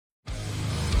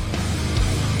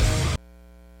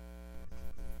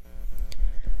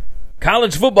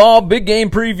College football big game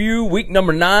preview, week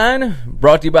number 9,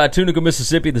 brought to you by Tunica,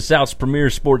 Mississippi, the South's premier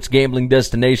sports gambling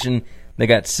destination. They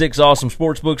got 6 awesome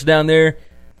sports books down there: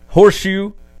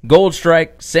 Horseshoe, Gold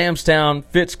Strike, Samstown,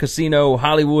 Fitz Casino,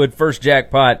 Hollywood, First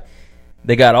Jackpot.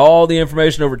 They got all the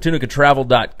information over at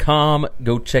tunicatravel.com.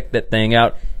 Go check that thing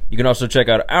out. You can also check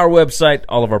out our website,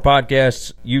 all of our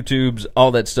podcasts, YouTubes, all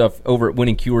that stuff over at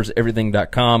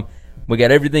winningcureseverything.com. We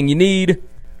got everything you need,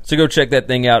 so go check that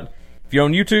thing out. If you're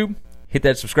on YouTube, hit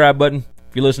that subscribe button.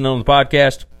 If you're listening on the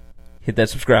podcast, hit that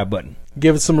subscribe button.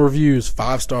 Give us some reviews,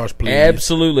 5 stars, please.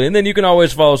 Absolutely. And then you can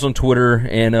always follow us on Twitter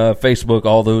and Facebook,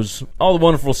 all the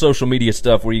wonderful social media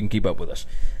stuff where you can keep up with us.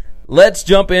 Let's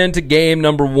jump into game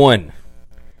number 1.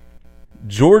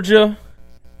 Georgia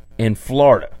and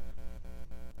Florida.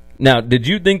 Now, did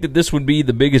you think that this would be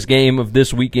the biggest game of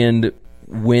this weekend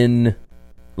when,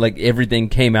 like, everything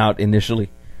came out initially?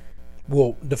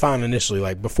 Well, define initially,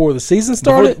 like before the season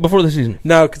started? Before the season.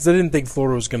 No, because I didn't think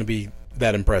Florida was going to be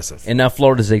that impressive. And now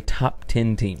Florida's a top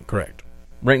 10 team. Correct.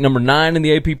 Ranked number 9 in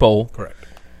the AP poll. Correct.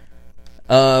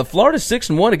 Florida's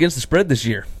 6-1 against the spread this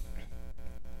year.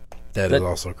 That is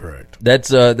also correct.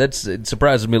 It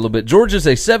surprises me a little bit. Georgia's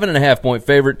a 7.5-point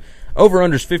favorite.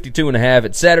 Over-under's 52.5.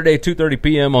 It's Saturday, 2:30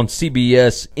 p.m. on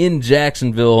CBS in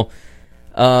Jacksonville.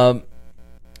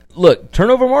 Look,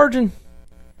 turnover margin,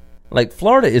 like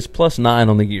Florida is +9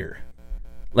 on the year.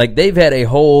 Like they've had a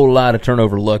whole lot of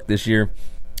turnover luck this year.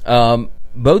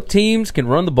 Both teams can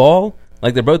run the ball.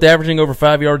 Like they're both averaging over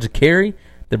 5 yards a carry.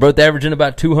 They're both averaging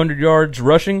about 200 yards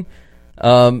rushing.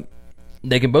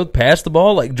 They can both pass the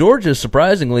ball. Like Georgia,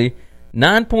 surprisingly,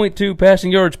 9.2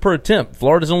 passing yards per attempt.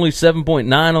 Florida's only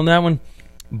 7.9 on that one.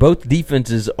 Both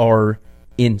defenses are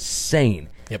insane.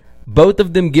 Yep. Both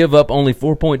of them give up only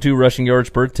 4.2 rushing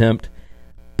yards per attempt.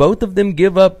 Both of them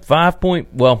give up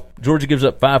Georgia gives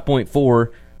up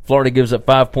 5.4. Florida gives up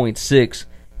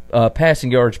 5.6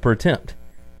 passing yards per attempt.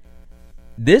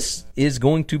 This is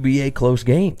going to be a close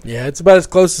game. Yeah, it's about as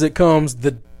close as it comes.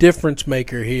 The difference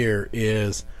maker here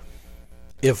is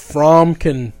if Fromm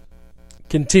can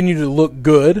continue to look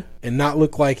good and not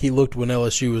look like he looked when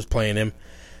LSU was playing him,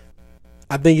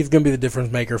 I think he's going to be the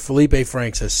difference maker. Felipe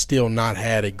Franks has still not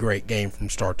had a great game from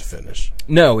start to finish.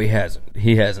 No, he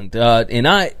hasn't. And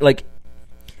I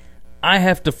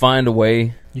have to find a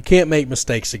way. You can't make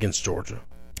mistakes against Georgia.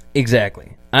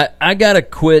 Exactly. I got to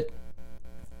quit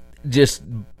just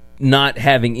not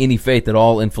having any faith at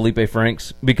all in Felipe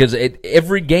Franks, because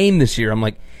every game this year I'm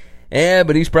like, yeah,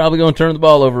 but he's probably going to turn the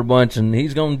ball over a bunch, and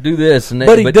he's going to do this and that.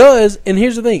 But he does, and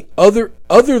here's the thing. Other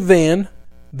than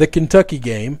the Kentucky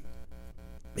game,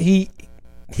 he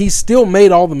still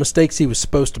made all the mistakes he was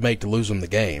supposed to make to lose him the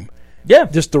game. Yeah.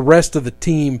 Just the rest of the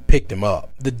team picked him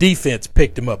up. The defense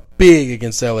picked him up big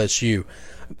against LSU.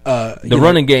 The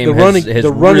running game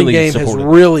has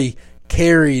really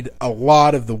carried a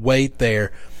lot of the weight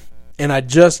there. And I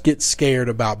just get scared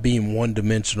about being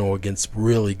one-dimensional against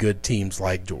really good teams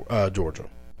like Georgia.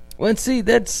 Well, and see,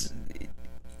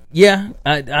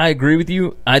 I agree with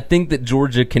you. I think that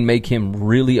Georgia can make him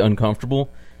really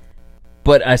uncomfortable.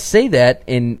 But I say that,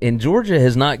 and Georgia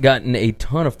has not gotten a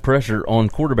ton of pressure on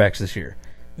quarterbacks this year.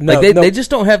 They just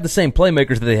don't have the same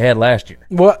playmakers that they had last year.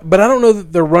 Well, but I don't know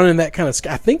that they're running that kind of –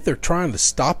 I think they're trying to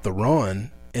stop the run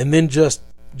and then just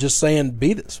saying,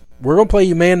 beat us. We're going to play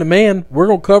you man-to-man. We're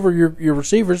going to cover your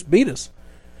receivers. Beat us.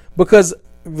 Because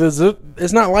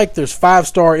it's not like there's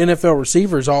 5-star NFL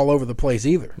receivers all over the place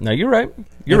either. No, you're right.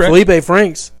 Felipe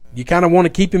Franks, you kind of want to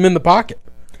keep him in the pocket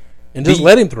and just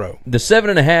let him throw. The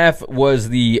 7.5 was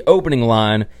the opening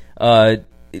line.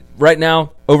 Right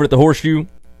now, over at the Horseshoe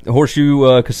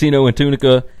Casino in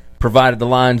Tunica provided the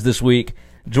lines this week.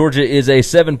 Georgia is a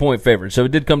 7-point favorite, so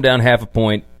it did come down half a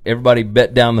point. Everybody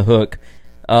bet down the hook.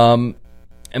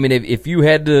 I mean, if you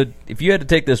had to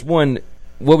take this one,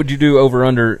 what would you do over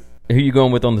under? Who are you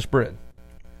going with on the spread?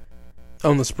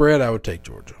 On the spread, I would take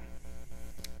Georgia.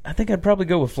 I think I'd probably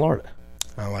go with Florida.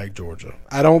 I like Georgia.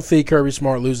 I don't think Kirby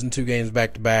Smart losing 2 games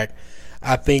back to back.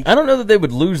 I don't know that they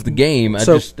would lose the game. I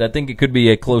think it could be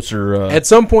a closer. At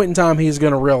some point in time, he's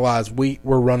going to realize we're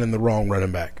running the wrong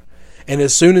running back, and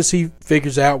as soon as he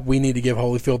figures out we need to give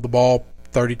Holyfield the ball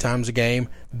 30 times a game,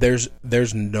 there's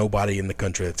nobody in the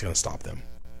country that's going to stop them.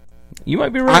 You might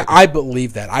be right. I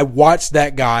believe that. I watched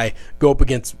that guy go up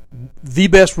against the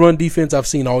best run defense I've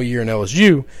seen all year in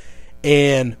LSU,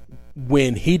 and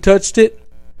when he touched it,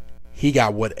 he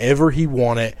got whatever he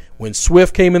wanted. When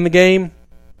Swift came in the game,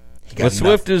 he got nothing.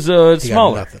 Swift is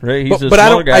smaller, right? He's a but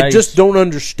smaller guy. I just don't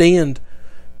understand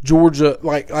Georgia.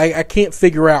 Like I can't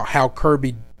figure out how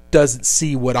Kirby doesn't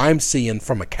see what I'm seeing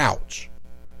from a couch.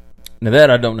 Now that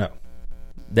I don't know.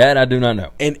 That I do not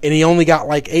know. And he only got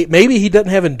like 8. Maybe he doesn't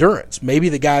have endurance. Maybe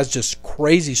the guy's just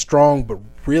crazy strong but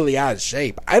really out of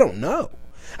shape. I don't know.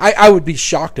 I would be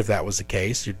shocked if that was the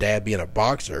case. Your dad being a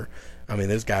boxer. I mean,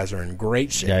 those guys are in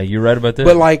great shape. Yeah, you're right about that.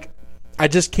 But, like, I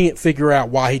just can't figure out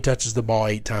why he touches the ball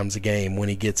 8 times a game when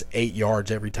he gets 8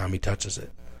 yards every time he touches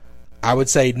it. I would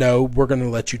say, no, we're going to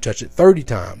let you touch it 30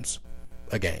 times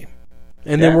a game.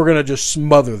 And then we're going to just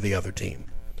smother the other team.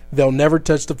 They'll never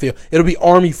touch the field. It'll be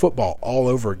Army football all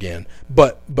over again,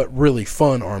 but really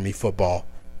fun Army football.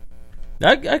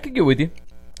 I could get with you.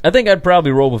 I think I'd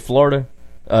probably roll with Florida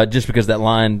just because that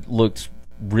line looks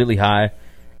really high.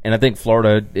 And I think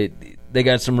Florida, they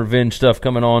got some revenge stuff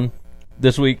coming on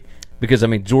this week because, I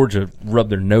mean, Georgia rubbed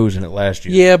their nose in it last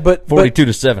year. Yeah, but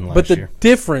 42-7 last year. But the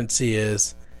difference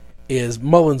is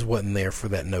Mullins wasn't there for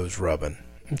that nose rubbing.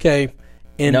 Okay?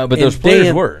 And, no, but those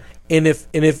players were. And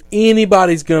if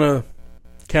anybody's gonna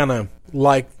kind of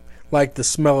like the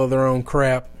smell of their own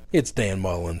crap, it's Dan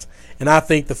Mullins. And I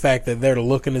think the fact that they're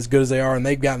looking as good as they are and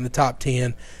they've gotten the top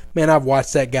 10, man, I've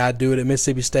watched that guy do it at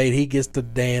Mississippi State. He gets to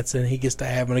dancing, he gets to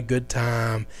having a good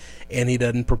time, and he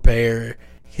doesn't prepare.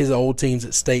 His old teams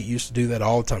at State used to do that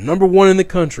all the time. Number 1 in the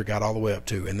country, got all the way up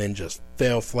to, and then just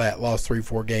fell flat, lost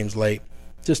 3-4 games late.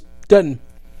 Just doesn't.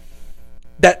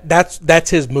 That's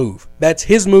his move. That's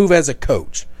his move as a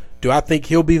coach. Do I think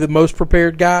he'll be the most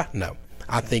prepared guy? No.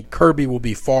 I think Kirby will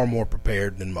be far more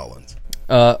prepared than Mullins.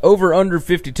 Over under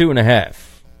 52.5.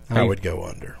 I would go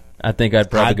under. I think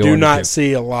I'd probably go under. I do not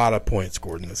see a lot of points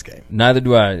scored in this game. Neither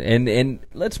do I. And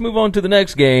let's move on to the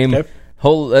next game.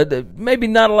 Okay. Maybe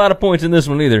not a lot of points in this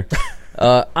one either.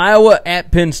 Iowa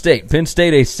at Penn State. Penn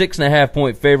State a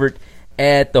 6.5-point favorite.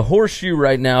 At the Horseshoe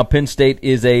right now, Penn State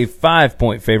is a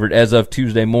 5-point favorite as of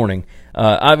Tuesday morning.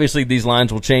 Obviously, these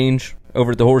lines will change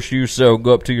over at the Horseshoe, so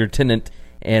go up to your tenant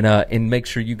and make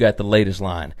sure you got the latest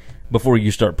line before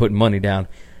you start putting money down.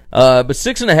 But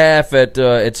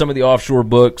 6.5 at some of the offshore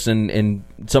books and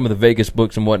some of the Vegas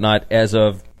books and whatnot as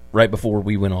of right before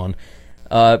we went on.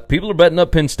 People are betting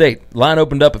up Penn State. Line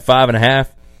opened up at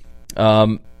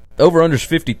 5.5. Over-under's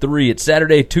 53. It's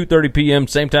Saturday, 2:30 p.m.,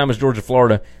 same time as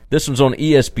Georgia-Florida. This one's on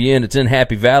ESPN. It's in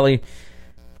Happy Valley.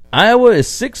 Iowa is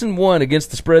 6-1 against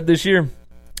the spread this year.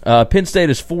 Penn State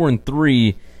is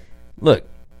 4-3. Look,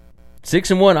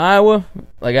 6-1 Iowa.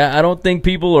 Like I don't think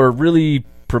people are really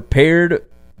prepared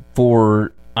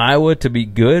for Iowa to be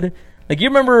good. Like you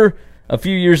remember a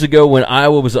few years ago when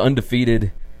Iowa was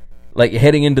undefeated, like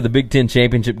heading into the Big Ten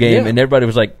championship game, and everybody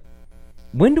was like,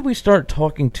 when do we start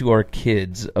talking to our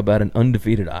kids about an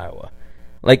undefeated Iowa?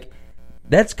 Like,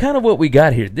 that's kind of what we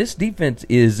got here. This defense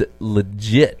is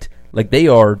legit. Like, they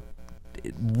are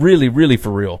really, really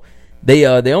for real. They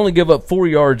only give up 4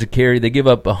 yards a carry. They give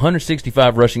up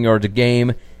 165 rushing yards a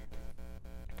game.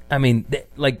 I mean,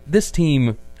 this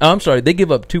team, they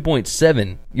give up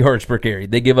 2.7 yards per carry.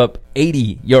 They give up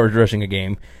 80 yards rushing a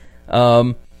game.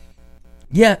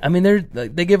 Yeah, I mean,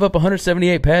 they give up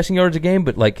 178 passing yards a game,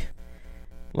 but, like,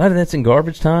 a lot of that's in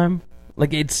garbage time.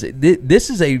 Like, this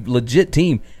is a legit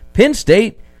team. Penn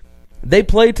State, they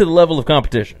play to the level of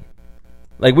competition.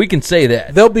 Like, we can say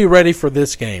that. They'll be ready for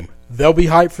this game. They'll be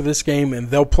hyped for this game, and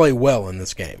they'll play well in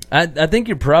this game. I think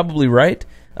you're probably right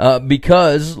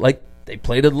because, like, they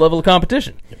play to the level of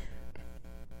competition. Yep.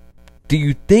 Do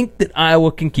you think that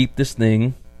Iowa can keep this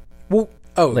thing? Well,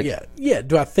 yeah.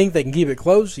 Do I think they can keep it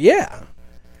close? Yeah.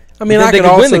 I mean, I could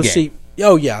also see.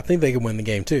 Oh, yeah, I think they can win the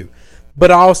game too. But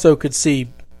I also could see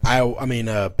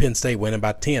Penn State winning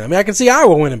by 10. I mean, I can see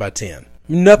Iowa winning by 10.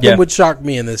 Nothing would shock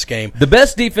me in this game. The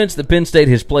best defense that Penn State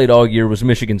has played all year was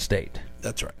Michigan State.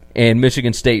 That's right. And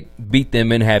Michigan State beat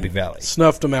them in Happy Valley.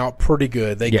 Snuffed them out pretty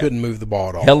good. They couldn't move the ball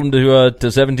at all. Held them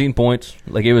to 17 points.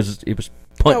 Like it was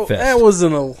punt fest. That was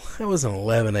an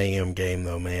 11 a.m. game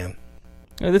though, man.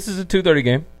 This is a 2:30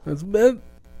 game.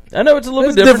 I know it's a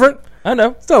little bit different. I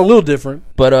know it's not a little different,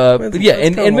 but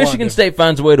and Michigan State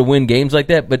finds a way to win games like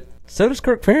that. But so does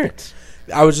Kirk Ferentz.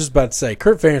 I was just about to say,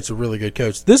 Kirk Ferentz is a really good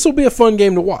coach. This will be a fun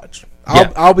game to watch.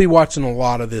 I'll be watching a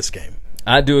lot of this game.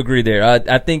 I do agree there.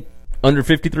 I think under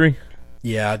 53.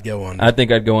 Yeah, I'd go under. I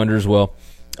think I'd go under as well.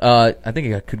 I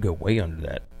think I could go way under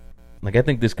that. Like, I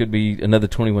think this could be another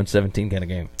 21-17 kind of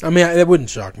game. I mean, it wouldn't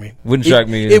shock me. Wouldn't shock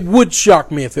me either. It would shock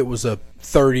me if it was a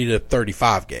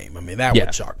 30-35 game. I mean, that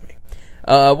would shock me.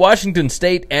 Washington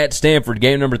State at Stanford,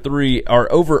 game number 3.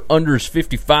 Our over-unders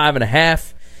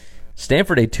 55.5.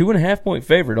 Stanford a 2.5-point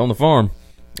favorite on the farm.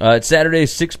 It's Saturday,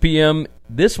 6 p.m.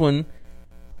 This one,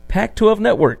 Pac-12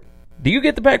 Network. Do you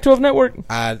get the Pac-12 Network?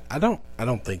 I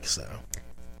don't think so.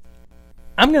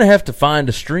 I'm going to have to find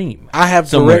a stream. I have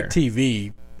somewhere.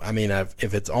 DirecTV. I mean,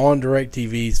 if it's on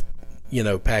DirecTV's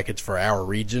package for our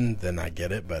region, then I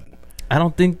get it. But I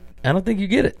don't think you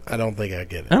get it. I don't think I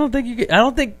get it. I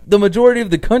don't think the majority of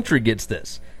the country gets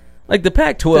this. Like the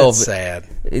Pac-12, That's sad.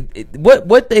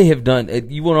 What they have done.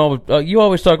 You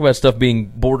always talk about stuff being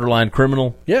borderline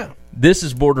criminal. Yeah, this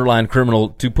is borderline criminal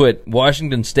to put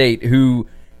Washington State, who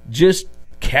just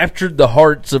captured the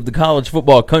hearts of the college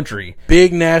football country.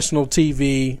 Big national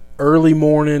TV, early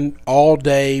morning, all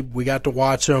day. We got to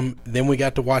watch them. Then we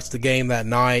got to watch the game that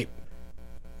night.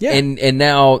 Yeah, and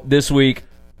now this week,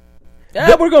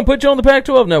 we're going to put you on the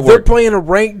Pac-12 network. They're playing a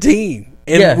ranked team.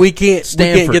 And we can't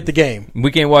get the game.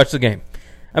 We can't watch the game.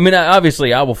 I mean,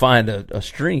 obviously, I will find a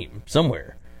stream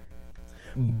somewhere.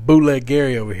 Bootleg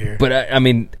Gary over here. But I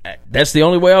mean, that's the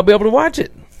only way I'll be able to watch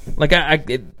it. Like I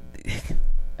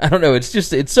don't know.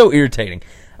 It's so irritating.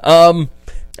 How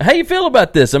you feel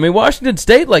about this? I mean, Washington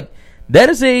State, like that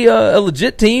is a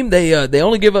legit team. They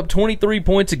only give up 23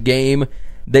 points a game.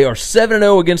 They are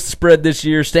 7-0 against the spread this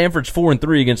year. Stanford's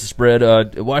 4-3 against the spread.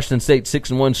 Washington State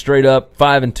 6-1 straight up,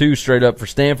 5-2 straight up for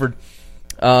Stanford.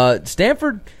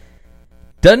 Stanford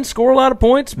doesn't score a lot of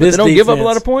points, but they don't give up a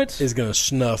lot of points. Is going to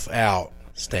snuff out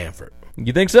Stanford.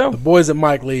 You think so? The boys at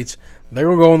Mike Leach, they're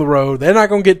going to go on the road. They're not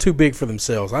going to get too big for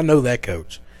themselves. I know that,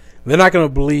 Coach. They're not going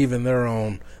to believe in their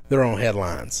own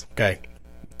headlines. Okay.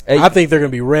 Hey. I think they're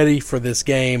going to be ready for this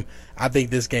game. I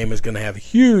think this game is going to have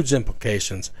huge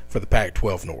implications for the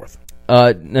Pac-12 North.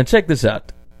 Now check this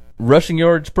out. Rushing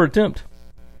yards per attempt.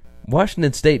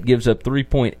 Washington State gives up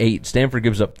 3.8. Stanford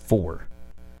gives up 4.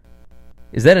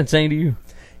 Is that insane to you?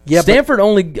 Yeah. Stanford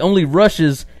only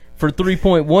rushes for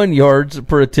 3.1 yards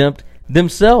per attempt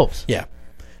themselves. Yeah.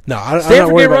 No,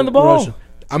 Stanford can't run the ball. Rushing.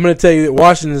 I'm going to tell you that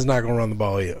Washington's not going to run the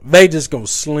ball either. They just going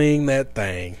to sling that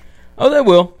thing. Oh, they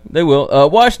will. They will.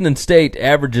 Washington State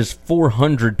averages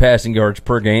 400 passing yards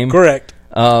per game. Correct.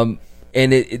 And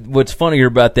what's funnier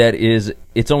about that is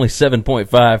it's only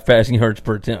 7.5 passing yards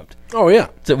per attempt. Oh, yeah.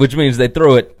 So, which means they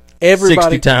throw it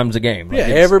 60 times a game. Like, yeah,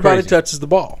 everybody crazy. Touches the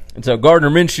ball. And so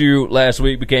Gardner Minshew last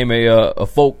week became a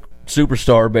folk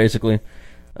superstar, basically.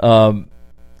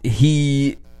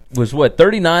 He was,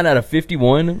 39 out of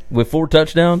 51 with 4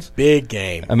 touchdowns? Big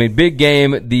game. I mean, big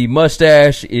game. The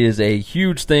mustache is a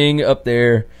huge thing up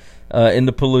there in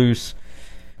the Palouse.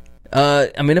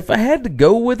 I mean, if I had to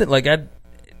go with it,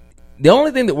 the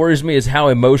only thing that worries me is how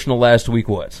emotional last week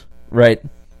was, right?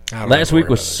 Last week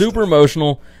was super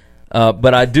emotional,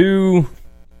 but I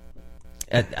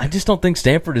just don't think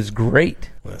Stanford is great.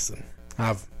 Listen,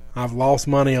 I've lost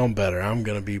money on better. I'm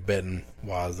going to be betting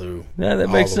Wazoo. Yeah, that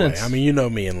makes sense. Way. I mean, you know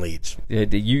me and Leach. Yeah,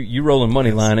 you rolling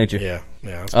money line, ain't you? Yeah.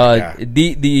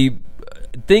 The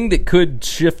thing that could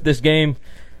shift this game,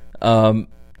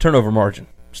 turnover margin.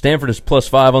 Stanford is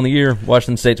 +5 on the year.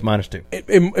 Washington State's -2.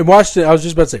 In Washington, I was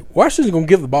just about to say, Washington's going to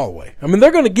give the ball away. I mean,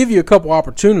 they're going to give you a couple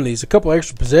opportunities, a couple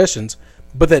extra possessions,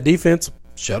 but that defense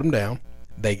shut them down.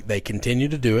 They continue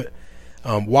to do it.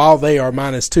 While they are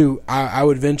 -2, I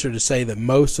would venture to say that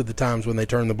most of the times when they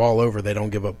turn the ball over, they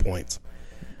don't give up points.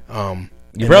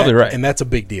 You're probably right, and that's a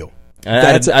big deal.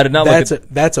 I did not.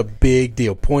 That's a big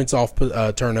deal. Points off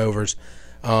turnovers.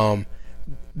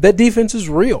 That defense is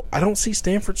real. I don't see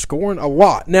Stanford scoring a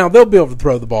lot. Now they'll be able to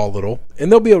throw the ball a little,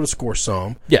 and they'll be able to score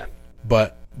some. Yeah,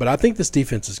 but I think this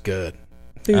defense is good.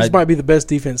 I think this might be the best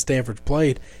defense Stanford's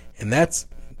played, and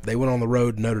they went on the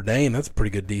road to Notre Dame. That's a pretty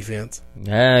good defense.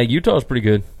 Utah's pretty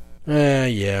good.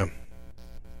 Yeah.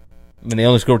 I mean, they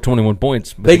only scored 21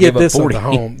 points. But they get this at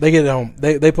home. They get it home.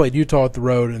 They played Utah at the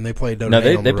road, and they played Notre Dame on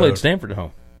the road. They played Stanford at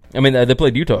home. I mean, they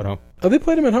played Utah at home. Oh, they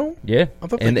played them at home? Yeah. I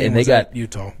thought they got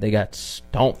Utah. They got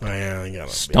stomped. Oh, yeah, they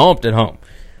got stomped at home.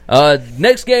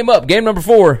 Next game up, game number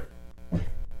 4.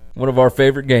 One of our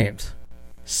favorite games.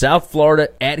 South Florida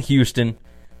at Houston.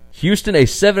 Houston, a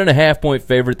 7.5-point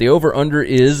favorite. The over-under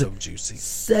is so juicy.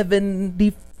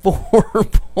 74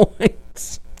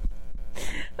 points.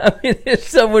 I mean, there's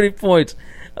so many points.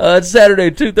 It's Saturday,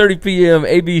 2:30 p.m.,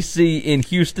 ABC in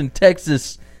Houston,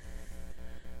 Texas.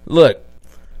 Look,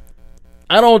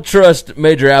 I don't trust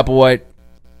Major Applewhite,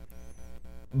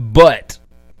 but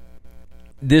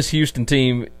this Houston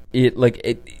team,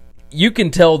 you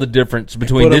can tell the difference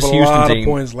between this Houston team. They put up a lot of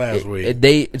points last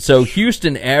week. So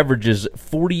Houston averages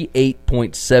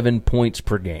 48.7 points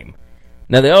per game.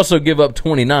 Now they also give up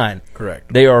 29.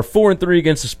 Correct. They are 4-3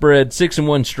 against the spread,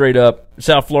 6-1 straight up.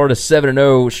 South Florida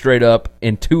 7-0 straight up,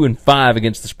 and 2-5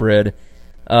 against the spread.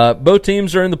 Both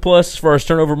teams are in the plus as far as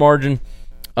turnover margin.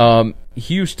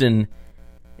 Houston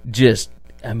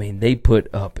they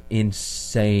put up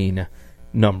insane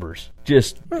numbers.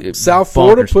 South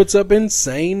Florida puts up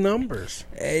insane numbers.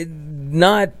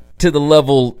 Not to the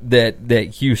level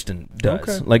that Houston does.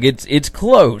 Okay. Like it's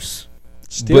close,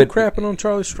 Still crapping on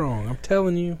Charlie Strong. I'm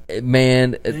telling you.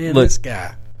 Man, look, look, this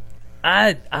guy.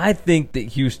 I think that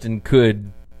Houston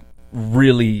could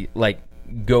really,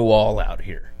 go all out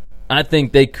here. I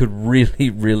think they could really,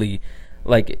 really,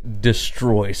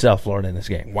 destroy South Florida in this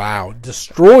game. Wow.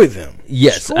 Destroy them.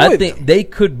 Yes, Destroy I think them. they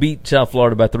could beat South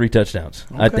Florida by 3 touchdowns.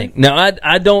 Okay. I think. Now,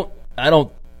 I don't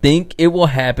think it will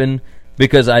happen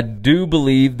because I do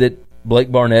believe that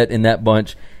Blake Barnett in that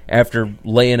bunch, after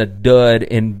laying a dud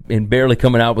and barely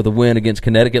coming out with a win against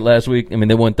Connecticut last week. I mean,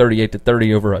 they won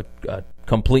 38-30 over a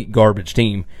complete garbage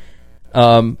team.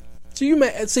 So you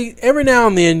may see every now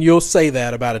and then you'll say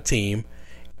that about a team,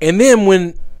 and then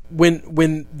when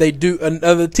they do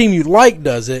another team you like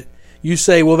does it, you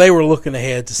say, well, they were looking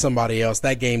ahead to somebody else.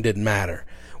 That game didn't matter.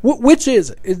 Which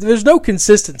is there's no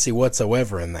consistency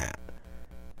whatsoever in that.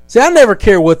 See, I never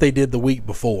care what they did the week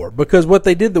before because what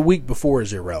they did the week before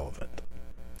is irrelevant.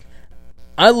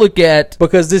 I look at...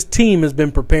 Because this team has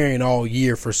been preparing all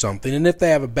year for something, and if they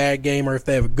have a bad game or if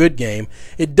they have a good game,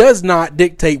 it does not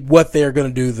dictate what they're going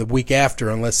to do the week after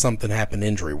unless something happened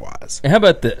injury-wise. How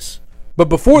about this? But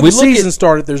before the season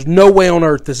started, there's no way on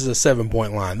earth this is a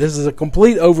 7-point line. This is a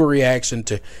complete overreaction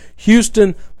to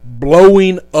Houston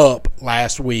blowing up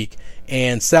last week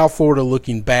and South Florida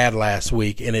looking bad last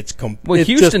week, and it's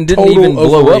Houston didn't even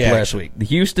blow up last week.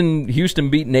 Houston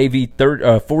beat Navy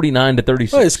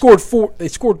 49-36. Well, they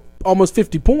scored almost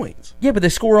 50 points. Yeah, but they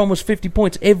score almost 50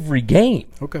 points every game.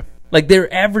 Okay.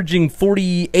 They're averaging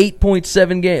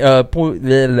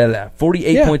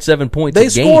 48.7 points They a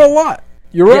game. score a lot.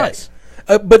 You're yes.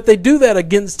 right. But they do that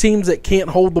against teams that can't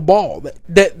hold the ball.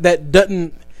 That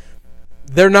doesn't.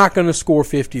 They're not going to score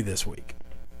 50 this week.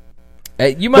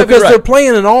 You might because be right. They're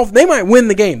playing they might win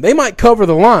the game. They might cover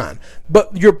the line.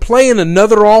 But you're playing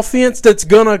another offense that's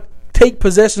going to take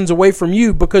possessions away from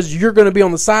you because you're going to be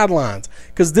on the sidelines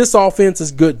because this offense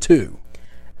is good too.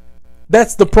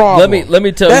 That's the problem. Let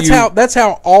me tell you. That's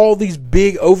how all these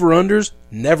big over-unders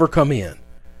never come in.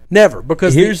 Never,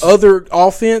 because the other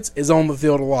offense is on the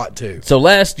field a lot too. So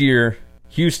last year,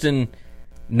 Houston,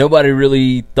 nobody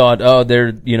really thought, they're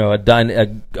a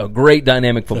great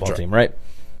dynamic football team, right?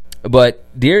 But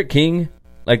Derek King,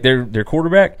 their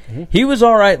quarterback, he was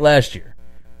all right last year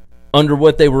under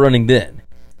what they were running then.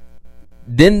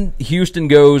 Then Houston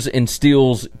goes and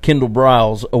steals Kendall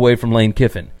Briles away from Lane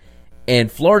Kiffin.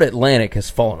 And Florida Atlantic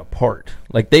has fallen apart.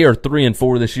 They are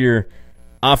 3-4 this year.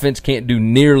 Offense can't do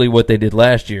nearly what they did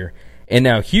last year. And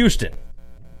now Houston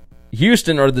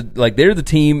are they're the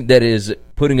team that is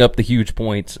putting up the huge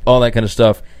points, all that kind of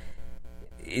stuff.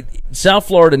 South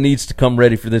Florida needs to come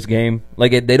ready for this game.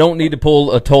 They don't need to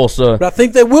pull a Tulsa. But I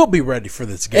think they will be ready for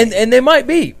this game. And they might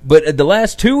be. But the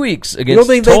last 2 weeks against You don't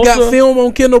think Tulsa, they got film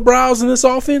on Kendall Briles in this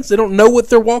offense? They don't know what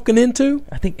they're walking into?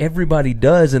 I think everybody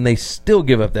does, and they still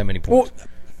give up that many points.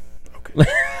 Well,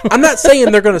 okay. I'm not saying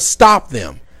they're going to stop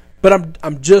them, but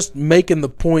I'm just making the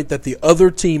point that the other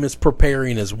team is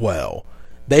preparing as well.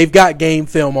 They've got game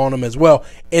film on them as well,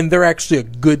 and they're actually a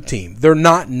good team. They're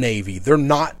not Navy. They're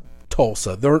not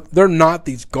Tulsa. They're not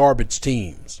these garbage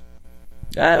teams.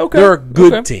 Okay. They're a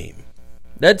good team.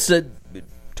 That's a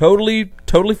totally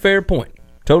fair point.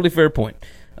 Totally fair point.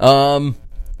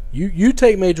 You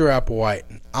take Major Applewhite,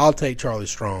 and I'll take Charlie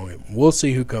Strong, and we'll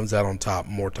see who comes out on top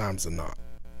more times than not.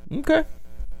 Okay.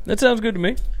 That sounds good to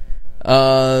me.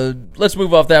 Let's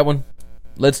move off that one.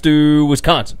 Let's do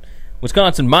Wisconsin.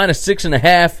 Wisconsin minus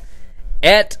 6.5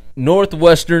 at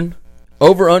Northwestern.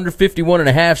 Over under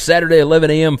 51.5, Saturday, 11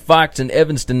 a.m., Fox in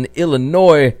Evanston,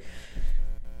 Illinois.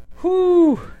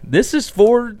 Whew. This is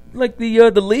for,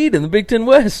 the lead in the Big Ten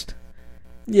West.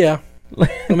 Yeah.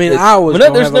 I mean, Iowa's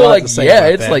going to have a lot to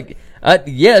say about that.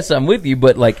 Yes, I'm with you,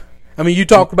 but, you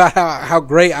talk about how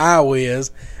great Iowa is,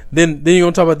 then you're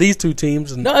going to talk about these two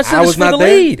teams, and Iowa's not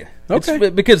there? Lead. Okay.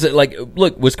 Because,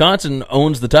 look, Wisconsin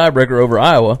owns the tiebreaker over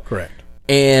Iowa. Correct.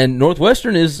 And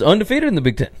Northwestern is undefeated in the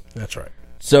Big Ten. That's right.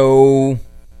 So,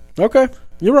 okay,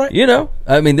 you're right.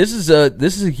 This is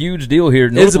a huge deal here.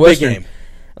 It's a big game.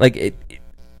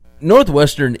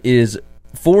 Northwestern is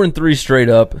 4-3 straight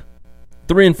up,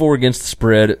 3-4 against the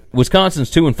spread. Wisconsin's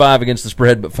 2-5 against the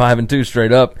spread, but 5-2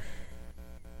 straight up.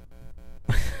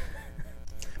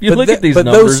 Look at these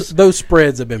numbers. Those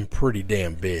spreads have been pretty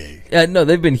damn big. No,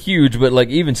 they've been huge, but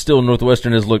even still,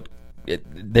 Northwestern has looked.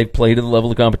 They've played to the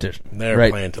level of competition. They're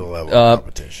playing to the level of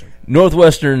competition.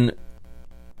 Northwestern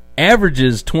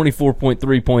averages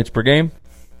 24.3 points per game,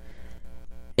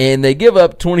 and they give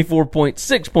up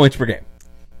 24.6 points per game.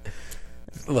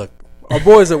 Look, our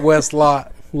boys at West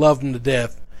Lot love them to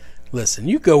death. Listen,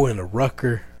 you go into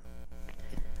Rucker,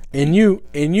 and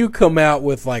you come out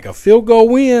with a field goal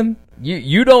win.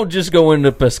 You don't just go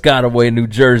into Piscataway, New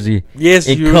Jersey, yes,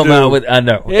 and you come do. out with. I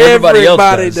know Everybody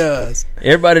else does.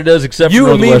 Everybody does, except you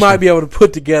for and me Northwestern. might be able to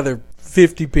put together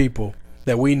 50 people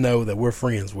that we know that we're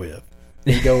friends with,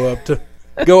 and go up to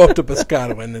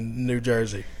Piscataway in New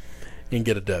Jersey and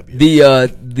get a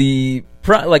W.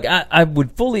 I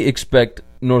would fully expect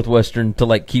Northwestern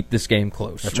to keep this game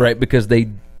close, right? Because they'll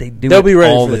be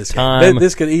ready all for the this time. Game.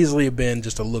 This could easily have been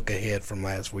just a look ahead from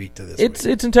last week to this week.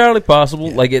 It's entirely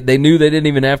possible. Yeah. They knew they didn't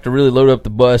even have to really load up the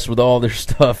bus with all their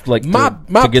stuff. My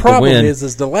to get problem the win.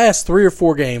 is the last 3 or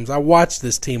 4 games I watched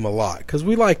this team a lot because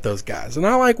we like those guys and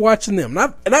I like watching them.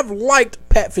 And I've liked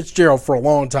Pat Fitzgerald for a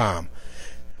long time.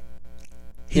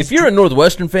 If you're a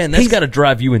Northwestern fan, that's got to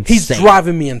drive you insane. He's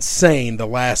driving me insane the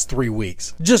last 3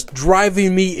 weeks. Just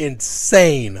driving me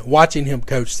insane watching him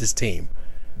coach this team.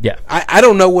 Yeah. I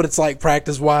don't know what it's like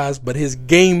practice-wise, but his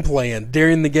game plan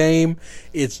during the game,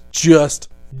 it just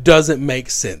doesn't make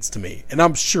sense to me. And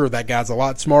I'm sure that guy's a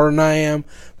lot smarter than I am,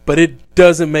 but it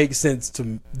doesn't make sense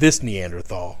to this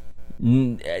Neanderthal.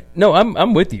 No,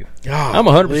 I'm with you. I'm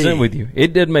 100% with you.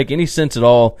 It didn't make any sense at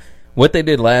all what they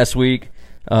did last week.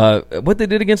 What they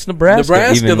did against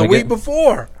Nebraska even, the week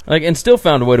before. And still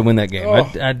found a way to win that game.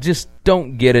 Oh. I just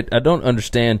don't get it. I don't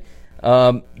understand.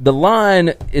 The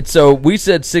line, so we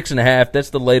said 6.5. That's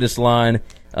the latest line.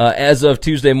 As of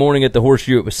Tuesday morning at the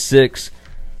Horseshoe, it was 6.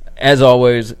 As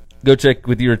always, go check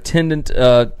with your attendant.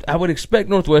 I would expect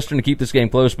Northwestern to keep this game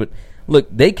close, but look,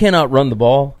 they cannot run the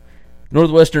ball.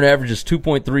 Northwestern averages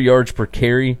 2.3 yards per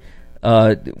carry.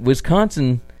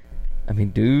 Wisconsin,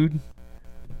 dude.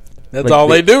 That's all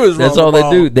they do is run the ball. That's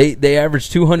all they do. They average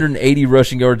 280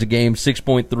 rushing yards a game,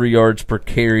 6.3 yards per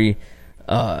carry.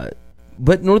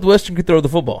 But Northwestern can throw the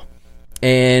football,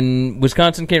 and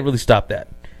Wisconsin can't really stop that.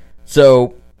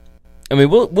 So,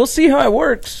 we'll see how it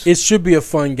works. It should be a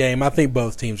fun game. I think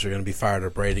both teams are going to be fired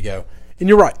up, ready to go. And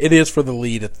you're right. It is for the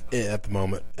lead at the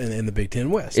moment in the Big Ten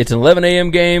West. It's an 11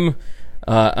 a.m. game.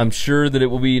 I'm sure that it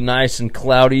will be nice and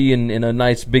cloudy and in a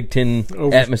nice Big Ten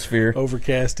atmosphere.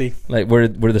 Overcasty. Where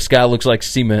the sky looks like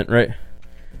cement, right?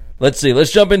 Let's see.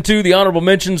 Let's jump into the honorable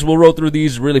mentions. We'll roll through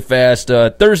these really fast.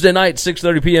 Thursday night,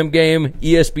 6:30 p.m. game,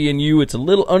 ESPNU. It's a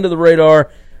little under the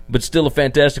radar, but still a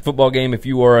fantastic football game if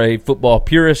you are a football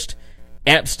purist.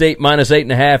 App State minus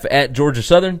 8.5 at Georgia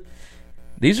Southern.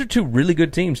 These are two really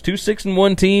good teams, 2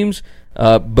 6-1 teams.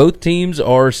 Both teams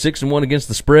are 6-1 against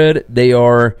the spread. They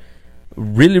are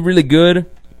really, really good.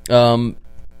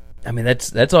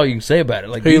 That's all you can say about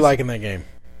it. Who you like in that game?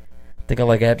 I think I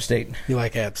like App State. You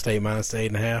like App State minus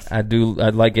 8.5? I do. I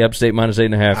like App State minus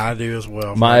 8.5. I do as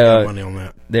well. I got money on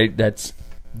that. That's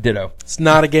ditto. It's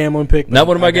not a gambling pick. Not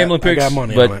one of my gambling picks. I got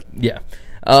money but on it. Yeah.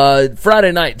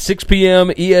 Friday night, 6 p.m.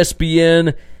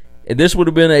 ESPN. This would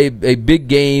have been a big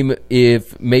game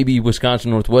if maybe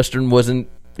Wisconsin Northwestern wasn't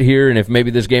here, and if maybe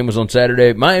this game was on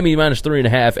Saturday. Miami minus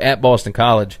 3.5 at Boston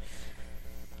College.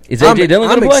 Is A.J. Dillon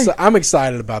going to play? I'm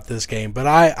excited about this game, but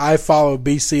I follow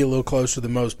BC a little closer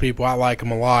than most people. I like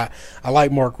him a lot. I like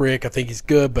Mark Rick. I think he's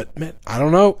good, but, man, I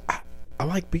don't know. I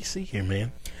like BC here,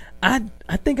 man. I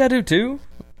think I do, too.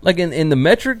 In the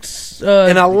metrics.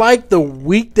 And I like the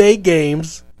weekday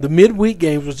games. The midweek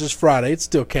games was just Friday. It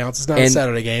still counts. It's not a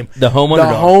Saturday game. The home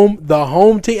underdog. The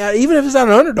home team, even if it's not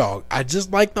an underdog, I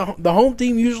just like the home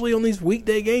team usually on these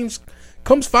weekday games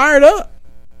comes fired up.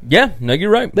 Yeah, no,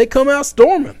 you're right. They come out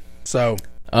storming. So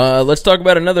let's talk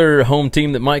about another home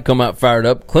team that might come out fired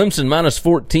up. Clemson minus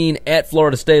 14 at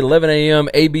Florida State, 11 a.m.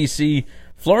 ABC.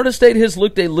 Florida State has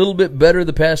looked a little bit better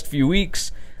the past few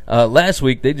weeks. Last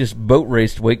week they just boat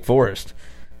raced Wake Forest.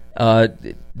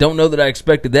 Don't know that I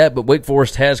expected that, but Wake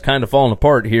Forest has kind of fallen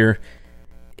apart here.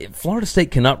 Florida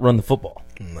State cannot run the football.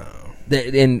 No.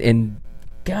 And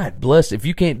God bless if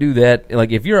you can't do that.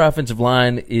 If your offensive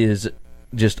line is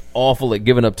just awful at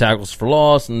giving up tackles for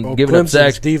loss and giving up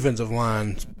sacks. Clemson's defensive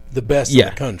line, the best in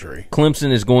the country.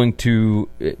 Clemson is going to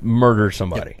murder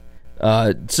somebody.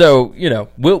 Yep. So,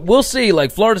 we'll see.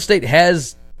 Florida State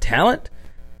has talent,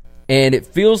 and it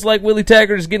feels like Willie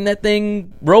Taggart is getting that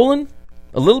thing rolling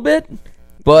a little bit.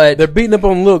 But they're beating up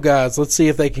on little guys. Let's see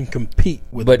if they can compete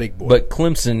with the big boys. But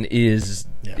Clemson is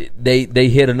they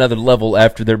hit another level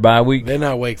after their bye week. They're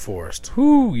not Wake Forest.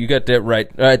 Whew, you got that right.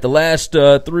 All right, the last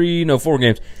 4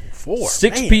 games. 4.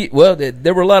 6 p. Well,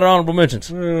 there were a lot of honorable mentions.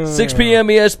 6 p.m.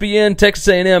 ESPN, Texas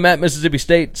A&M at Mississippi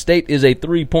State. State is a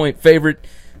 3-point favorite.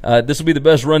 This will be the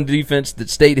best run defense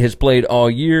that State has played all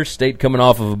year. State coming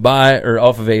off of a bye or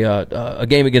off of a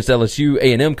game against LSU.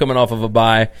 A&M coming off of a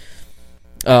bye.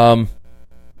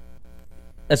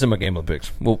 That's in my game of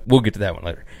picks. We'll get to that one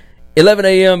later. 11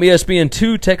 a.m.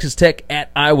 ESPN2, Texas Tech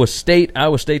at Iowa State.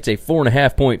 Iowa State's a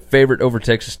 4.5-point favorite over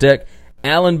Texas Tech.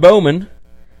 Alan Bowman,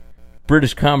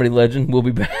 British comedy legend, will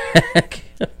be back,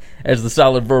 as the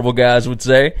solid verbal guys would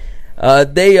say.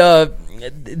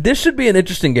 This should be an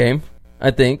interesting game,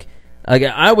 I think.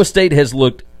 Iowa State has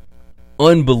looked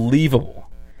unbelievable.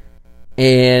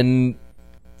 And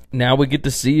now we get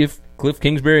to see if Cliff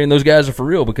Kingsbury and those guys are for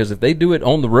real, because if they do it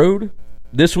on the road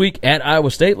this week at Iowa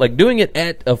State, like doing it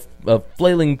at a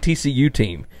flailing TCU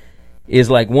team is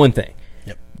like one thing.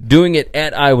 Yep. Doing it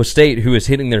at Iowa State, who is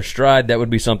hitting their stride, that would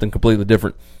be something completely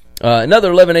different.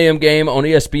 Another 11 a.m. game on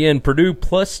ESPN, Purdue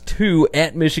 +2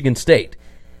 at Michigan State.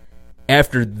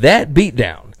 After that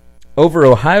beatdown over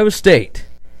Ohio State,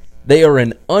 they are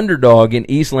an underdog in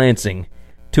East Lansing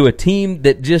to a team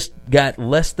that just got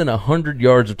less than 100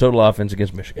 yards of total offense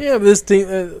against Michigan. Yeah, but this team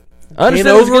can't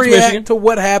overreact to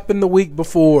what happened the week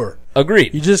before.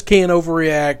 Agreed. You just can't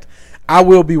overreact. I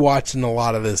will be watching a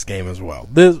lot of this game as well.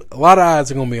 A lot of eyes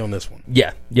are going to be on this one.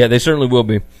 Yeah, they certainly will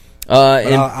be.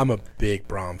 I'm a big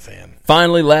Brom fan.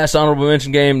 Finally, last honorable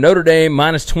mention game, Notre Dame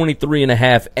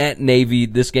 -23.5 at Navy.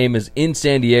 This game is in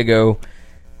San Diego.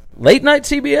 Late night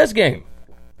CBS game.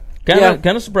 Kind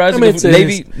of surprising. I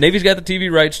mean, Navy's got the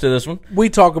TV rights to this one. We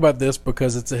talk about this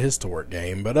because it's a historic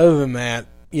game, but other than that,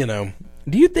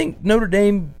 Do you think Notre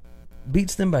Dame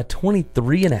beats them by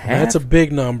 23.5? That's a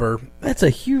big number. That's a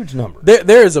huge number.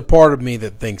 There is a part of me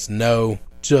that thinks no,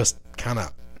 just kind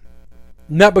of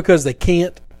not because they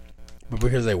can't, but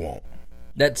because they won't.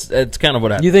 That's kind of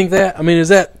what I think. You think that? I mean, is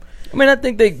that? I mean, I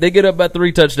think they get up by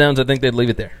 3 touchdowns. I think they'd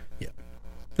leave it there. Yeah.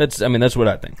 That's what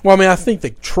I think. Well, I mean, I think they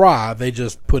try. They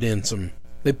just put in some.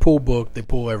 They pull book. They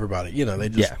pull everybody. They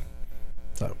just.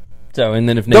 Yeah. So and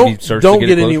then if Navy starts to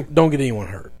get close, don't get anyone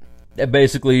hurt.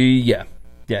 Basically, yeah,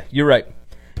 you're right.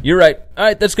 All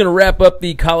right, that's going to wrap up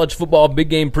the college football big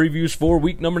game previews for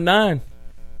week number 9.